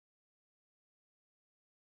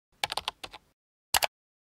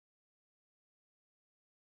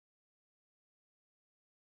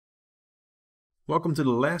Welcome to the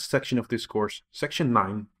last section of this course, Section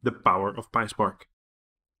 9, The Power of PySpark.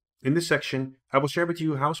 In this section, I will share with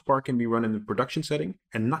you how Spark can be run in a production setting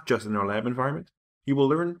and not just in our lab environment. You will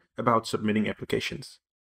learn about submitting applications.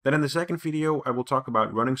 Then in the second video, I will talk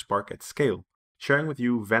about running Spark at scale, sharing with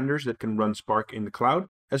you vendors that can run Spark in the cloud,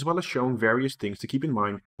 as well as showing various things to keep in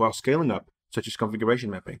mind while scaling up, such as configuration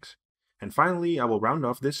mappings. And finally, I will round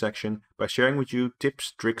off this section by sharing with you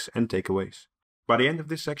tips, tricks, and takeaways. By the end of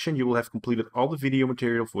this section, you will have completed all the video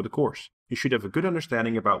material for the course. You should have a good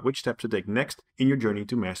understanding about which steps to take next in your journey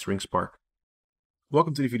to mastering Spark.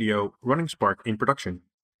 Welcome to the video, Running Spark in Production.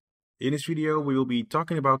 In this video, we will be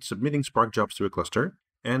talking about submitting Spark jobs to a cluster,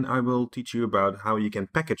 and I will teach you about how you can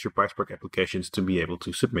package your PySpark applications to be able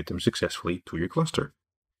to submit them successfully to your cluster.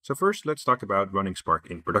 So first, let's talk about running Spark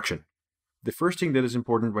in production. The first thing that is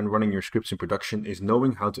important when running your scripts in production is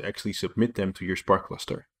knowing how to actually submit them to your Spark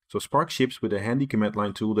cluster. So Spark ships with a handy command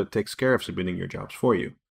line tool that takes care of submitting your jobs for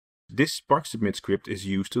you. This Spark submit script is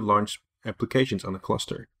used to launch applications on a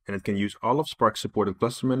cluster, and it can use all of Spark's supported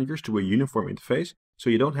cluster managers to a uniform interface, so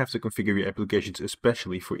you don't have to configure your applications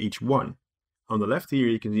especially for each one. On the left here,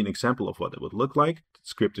 you can see an example of what it would look like. The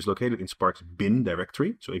script is located in Spark's bin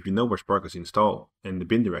directory, so if you know where Spark is installed in the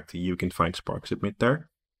bin directory, you can find Spark submit there.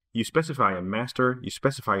 You specify a master, you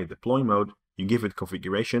specify a deploy mode, you give it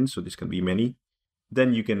configurations, so this can be many.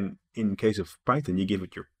 Then you can, in case of Python, you give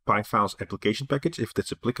it your PyFiles application package if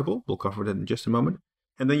that's applicable. We'll cover that in just a moment.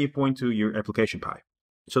 And then you point to your application Py.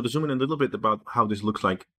 So to zoom in a little bit about how this looks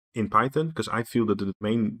like in Python, because I feel that the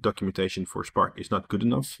main documentation for Spark is not good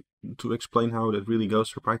enough to explain how that really goes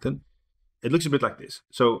for Python. It looks a bit like this.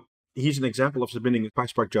 So here's an example of submitting a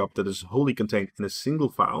PySpark job that is wholly contained in a single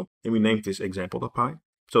file, and we named this example.py.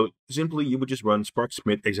 So simply you would just run spark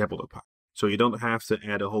submit example.py. So you don't have to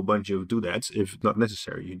add a whole bunch of doodads if not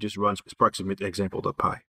necessary. You just run spark submit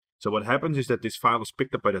example.py. So what happens is that this file is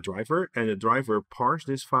picked up by the driver, and the driver parses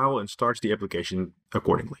this file and starts the application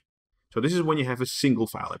accordingly. So this is when you have a single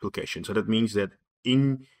file application. So that means that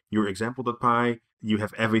in your example.py, you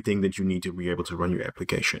have everything that you need to be able to run your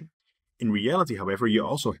application. In reality, however, you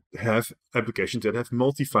also have applications that have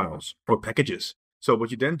multi-files or packages. So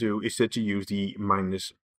what you then do is that you use the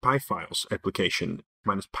 -pyfiles application,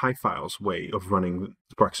 -pyfiles way of running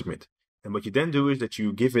Spark submit. And what you then do is that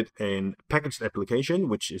you give it a packaged application,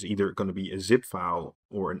 which is either going to be a zip file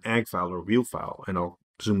or an AG file or a wheel file. And I'll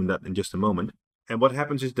zoom in that in just a moment. And what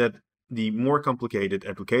happens is that the more complicated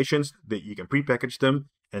applications, that you can pre-package them,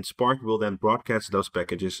 and Spark will then broadcast those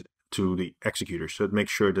packages to the executor. So it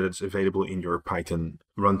makes sure that it's available in your Python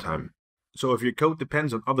runtime. So if your code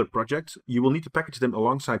depends on other projects, you will need to package them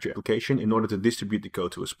alongside your application in order to distribute the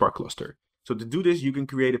code to a Spark cluster. So to do this, you can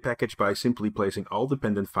create a package by simply placing all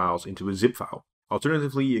dependent files into a zip file.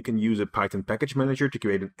 Alternatively, you can use a Python package manager to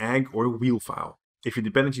create an AG or a wheel file. If your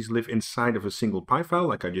dependencies live inside of a single Py file,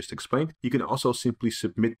 like I just explained, you can also simply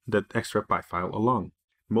submit that extra Py file along.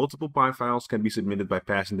 Multiple Py files can be submitted by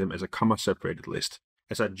passing them as a comma-separated list.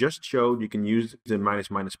 As I just showed, you can use the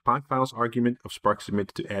 -pyfiles argument of Spark submit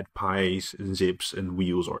to add pys, zips, and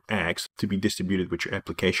wheels or ags to be distributed with your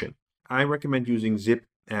application. I recommend using zip,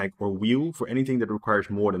 ag, or wheel for anything that requires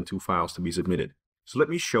more than 2 files to be submitted. So let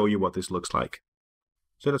me show you what this looks like.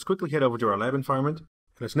 So let's quickly head over to our lab environment,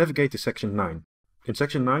 and let's navigate to Section 9. In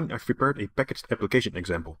Section 9, I've prepared a packaged application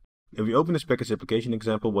example. If we open this packaged application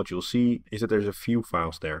example, what you'll see is that there's a few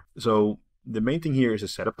files there. So the main thing here is a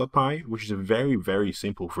setup.py, which is a very, very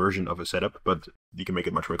simple version of a setup, but you can make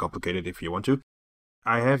it much more complicated if you want to.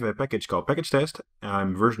 I have a package called package test.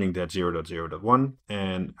 I'm versioning that 0.0.1,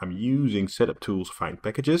 and I'm using setup tools find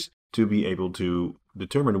packages to be able to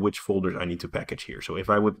determine which folders I need to package here. So if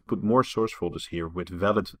I would put more source folders here with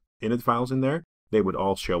valid init files in there, they would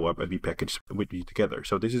all show up and be packaged with me together.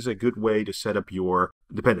 So this is a good way to set up your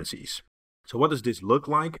dependencies. So what does this look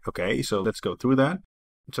like? Okay, so let's go through that.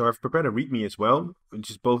 So I've prepared a README as well, which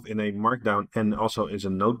is both in a markdown and also is a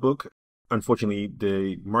notebook. Unfortunately,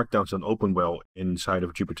 the markdowns don't open well inside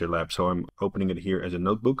of Jupyter Lab, so I'm opening it here as a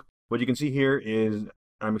notebook. What you can see here is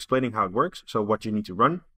I'm explaining how it works, so what you need to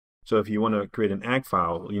run. So if you want to create an AG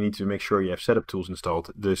file, you need to make sure you have setup tools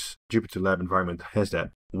installed. This Jupyter Lab environment has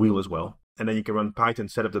that wheel as well. And then you can run Python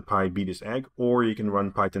setup.py bdist ag, or you can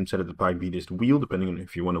run Python setup.py bdist wheel, depending on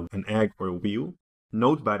if you want an ag or a wheel.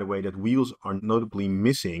 Note, by the way, that wheels are notably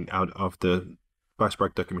missing out of the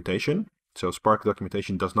PySpark documentation. So Spark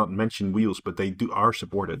documentation does not mention wheels, but they are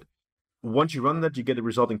supported. Once you run that, you get a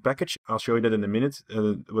resulting package. I'll show you that in a minute,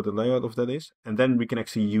 what the layout of that is. And then we can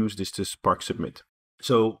actually use this to Spark submit.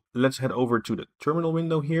 So let's head over to the terminal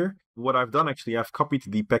window here. What I've done actually, I've copied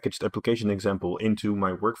the packaged application example into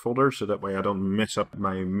my work folder, so that way I don't mess up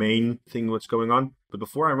my main thing what's going on. But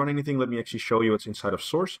before I run anything, let me actually show you what's inside of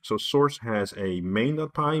source. So source has a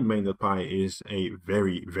main.py. Main.py is a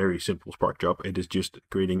very, very simple Spark job. It is just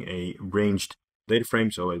creating a ranged data frame,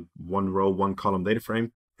 so a one row, one column data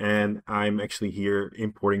frame. And I'm actually here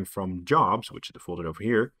importing from jobs, which is the folder over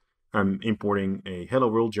here. I'm importing a Hello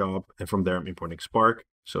World job, and from there I'm importing Spark.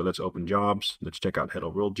 So let's open jobs. Let's check out Hello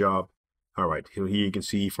World job. All right, here you can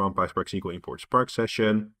see from PySpark SQL import Spark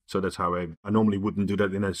session. So that's how I normally wouldn't do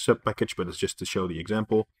that in a sub package, but it's just to show the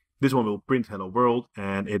example. This one will print Hello World,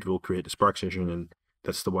 and it will create a Spark session, and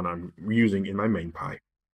that's the one I'm using in my main Py.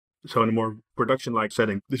 So in a more production-like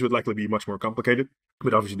setting, this would likely be much more complicated,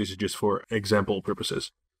 but obviously this is just for example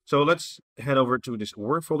purposes. So let's head over to this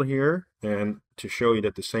work folder here, and to show you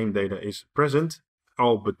that the same data is present,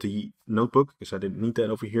 all but the notebook, because I didn't need that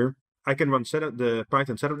over here. I can run the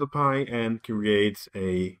Python setup.py and create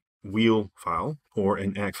a wheel file or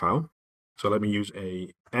an ag file. So let me use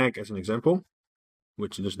a ag as an example,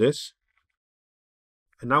 which is this.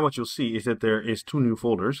 And now what you'll see is that there is two new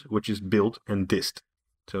folders, which is build and dist.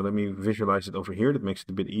 So let me visualize it over here. That makes it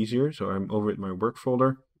a bit easier. So I'm over at my work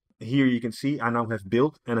folder. Here you can see I now have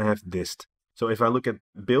build and I have dist. So if I look at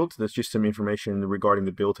build, that's just some information regarding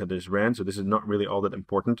the build that is ran. So this is not really all that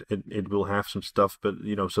important. It will have some stuff, but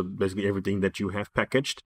so basically everything that you have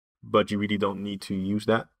packaged, but you really don't need to use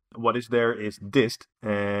that. What is there is dist,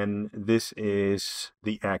 and this is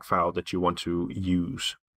the ag file that you want to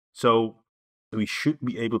use. So we should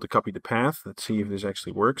be able to copy the path. Let's see if this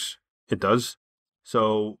actually works. It does.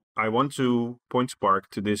 So I want to point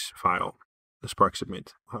Spark to this file, the Spark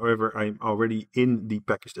submit. However, I'm already in the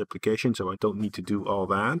packaged application, so I don't need to do all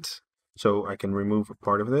that. So I can remove a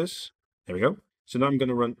part of this. There we go. So now I'm going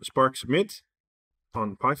to run Spark submit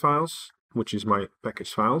on PyFiles, which is my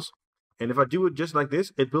packaged files. And if I do it just like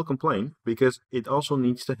this, it will complain because it also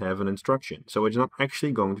needs to have an instruction. So it's not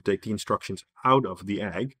actually going to take the instructions out of the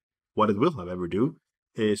ag. What it will, however, do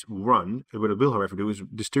is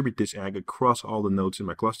distribute this ag across all the nodes in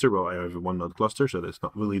my cluster. Well, I have a one node cluster, so that's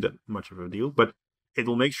not really that much of a deal, but it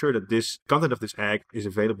will make sure that this content of this ag is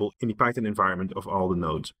available in the Python environment of all the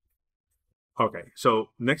nodes. Okay, so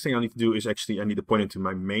next thing I need to do is I need to point it to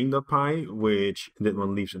my main.py, which that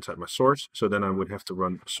one leaves inside my source. So then I would have to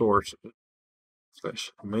run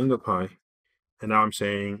source/main.py. And now I'm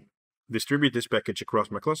saying distribute this package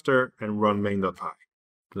across my cluster and run main.py.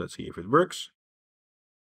 Let's see if it works.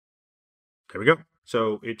 There we go.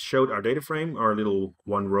 So it showed our data frame, our little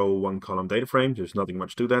one row, one column data frame. There's nothing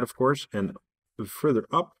much to that, of course. And further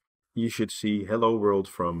up, you should see Hello World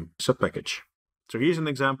from subpackage. So here's an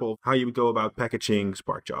example of how you would go about packaging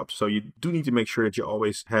Spark jobs. So you do need to make sure that you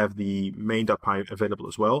always have the main.py available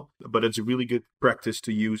as well. But it's a really good practice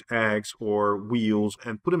to use ags or wheels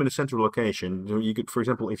and put them in a central location. So you could, for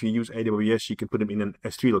example, if you use AWS, you can put them in an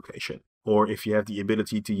S3 location. Or if you have the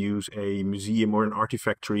ability to use a museum or an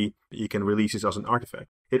artifact tree, you can release this as an artifact.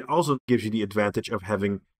 It also gives you the advantage of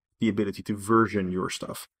having the ability to version your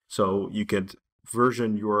stuff. So you can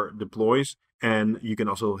version your deploys, and you can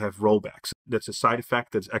also have rollbacks. That's a side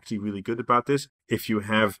effect that's actually really good about this. If you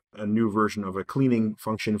have a new version of a cleaning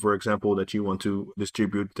function, for example, that you want to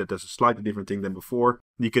distribute that does a slightly different thing than before,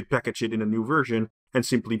 you could package it in a new version and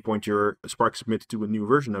simply point your Spark submit to a new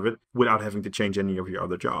version of it without having to change any of your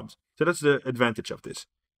other jobs. So that's the advantage of this.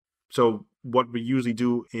 So what we usually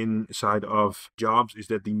do inside of jobs is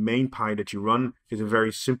that the main Py that you run is a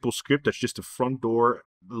very simple script that's just a front door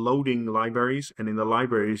loading libraries, and in the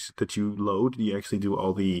libraries that you load, you actually do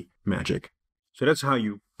all the magic. So that's how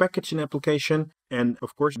you package an application. And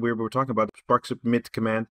of course, we're talking about the Spark submit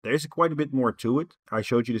command. There is quite a bit more to it. I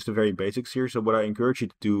showed you just the very basics here. So what I encourage you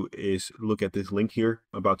to do is look at this link here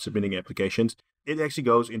about submitting applications. It actually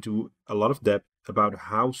goes into a lot of depth about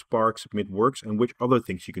how Spark submit works and which other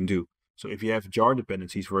things you can do. So if you have jar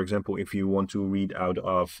dependencies, for example, if you want to read out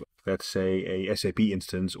of, let's say, a SAP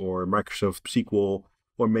instance or Microsoft SQL,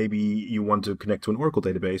 or maybe you want to connect to an Oracle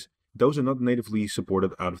database, those are not natively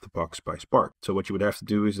supported out of the box by Spark. So what you would have to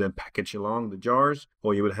do is then package along the jars,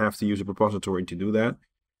 or you would have to use a repository to do that.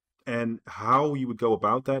 And how you would go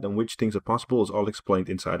about that and which things are possible is all explained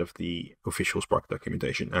inside of the official Spark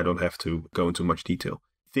documentation. I don't have to go into much detail.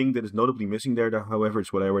 The thing that is notably missing there, however,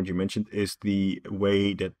 is what I already mentioned, is the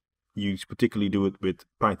way that you particularly do it with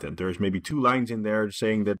Python. There's maybe 2 lines in there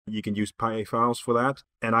saying that you can use Py files for that,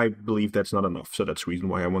 and I believe that's not enough. So that's the reason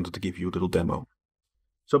why I wanted to give you a little demo.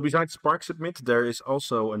 So besides Spark Submit, there is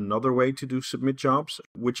also another way to do submit jobs,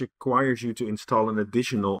 which requires you to install an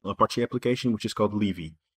additional Apache application, which is called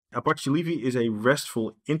Levy. Apache Levy is a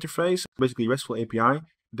RESTful interface, basically RESTful API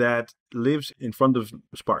that lives in front of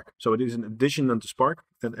Spark. So it is an addition onto Spark,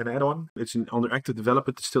 an add-on. It's under active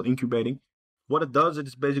development, it's still incubating. What it does, it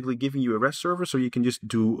is basically giving you a REST server so you can just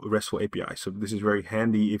do a RESTful API. So this is very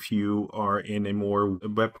handy if you are in a more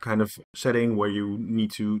web kind of setting where you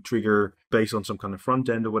need to trigger based on some kind of front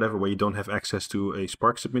end or whatever, where you don't have access to a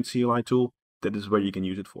Spark Submit CLI tool. That is where you can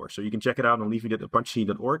use it for. So you can check it out on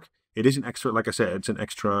levy.apache.org. It is an extra, like I said, it's an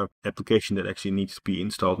extra application that actually needs to be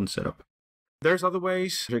installed and set up. There's other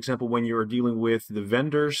ways. For example, when you're dealing with the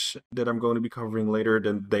vendors that I'm going to be covering later,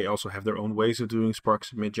 then they also have their own ways of doing Spark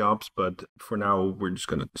Submit jobs. But for now, we're just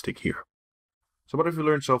going to stick here. So what have you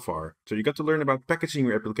learned so far? So you got to learn about packaging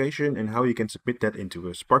your application and how you can submit that into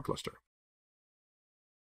a Spark cluster.